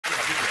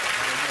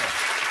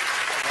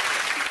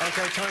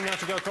OK, time now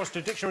to go across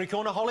to Dictionary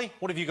Corner. Holly,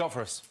 what have you got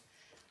for us?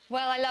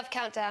 Well, I love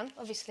Countdown,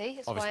 obviously.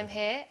 That's why I'm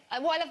here.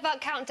 And what I love about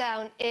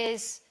Countdown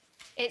is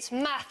it's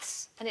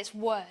maths and it's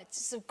words.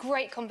 It's a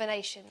great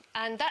combination.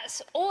 And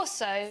that's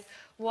also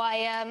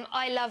why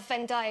I love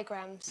Venn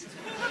diagrams.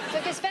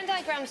 Because Venn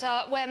diagrams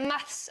are where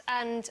maths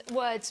and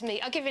words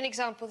meet. I'll give you an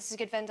example. This is a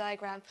good Venn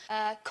diagram.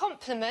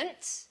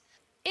 Compliment,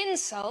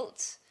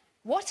 insult,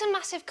 what a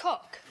massive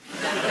cock.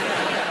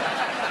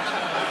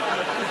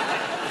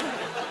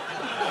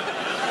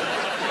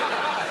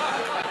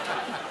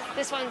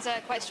 This one's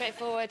quite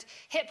straightforward.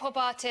 Hip-hop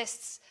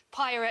artists,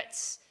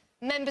 pirates,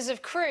 members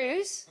of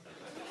crews,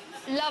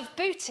 love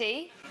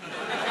booty,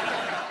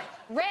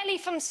 rarely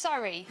from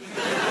Surrey.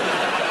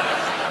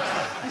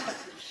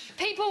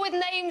 People with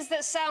names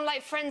that sound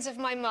like friends of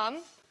my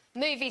mum,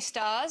 movie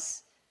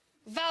stars,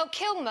 Val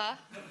Kilmer,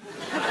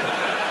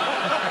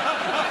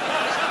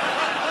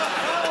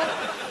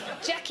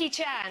 Jackie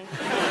Chan,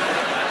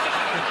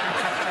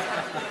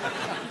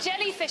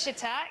 jellyfish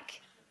attack,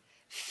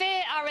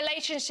 fear our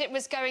relationship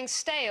was going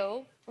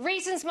stale,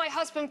 reasons my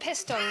husband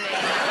pissed on me.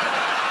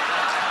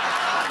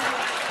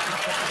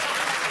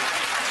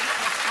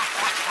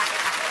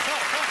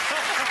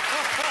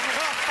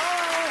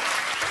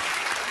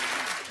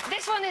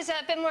 This one is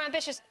a bit more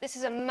ambitious. This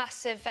is a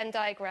massive Venn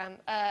diagram.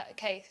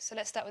 OK, so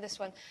let's start with this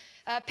one.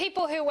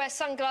 People who wear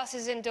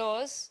sunglasses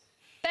indoors,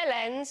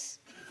 bellends,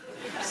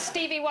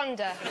 Stevie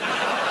Wonder.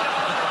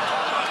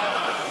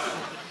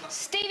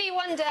 Stevie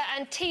Wonder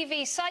and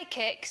TV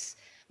psychics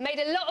made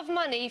a lot of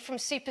money from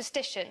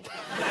superstition.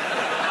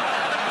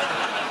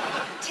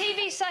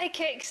 TV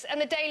psychics and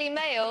the Daily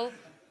Mail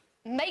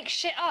make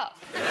shit up.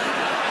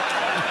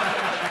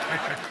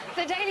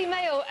 The Daily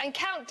Mail and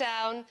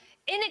Countdown,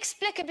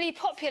 inexplicably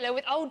popular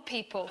with old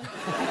people.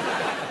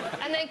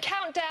 And then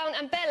Countdown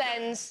and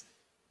Bellends,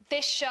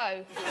 this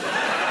show.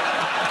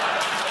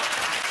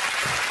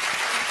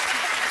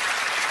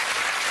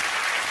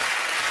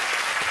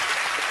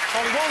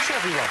 Holly Walsh,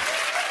 everyone.